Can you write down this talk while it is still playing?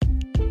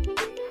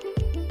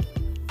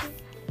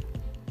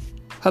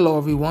Hello,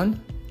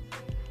 everyone.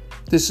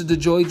 This is the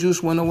Joy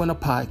Juice Winner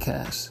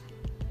podcast.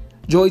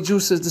 Joy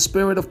Juice is the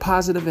spirit of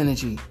positive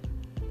energy.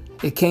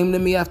 It came to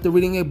me after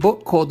reading a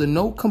book called The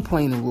No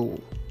Complaining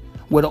Rule,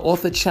 where the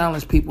author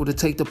challenged people to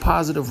take the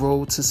positive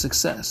road to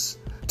success,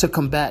 to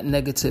combat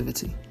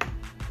negativity.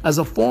 As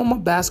a former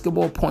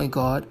basketball point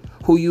guard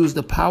who used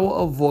the power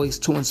of voice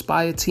to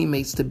inspire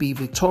teammates to be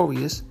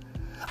victorious,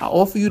 I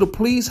offer you to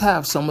please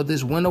have some of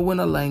this winner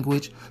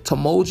language to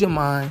mold your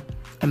mind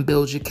and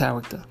build your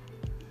character.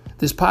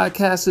 This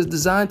podcast is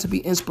designed to be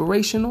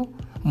inspirational,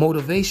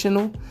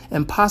 motivational,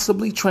 and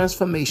possibly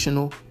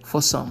transformational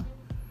for some.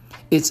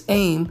 Its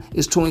aim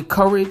is to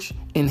encourage,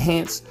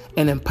 enhance,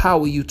 and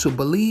empower you to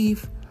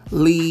believe,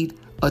 lead,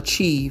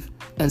 achieve,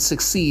 and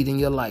succeed in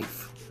your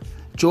life.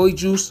 Joy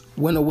Juice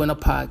Winner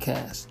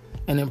podcast,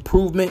 an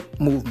improvement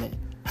movement.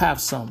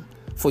 Have some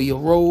for your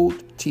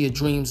road to your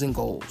dreams and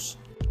goals.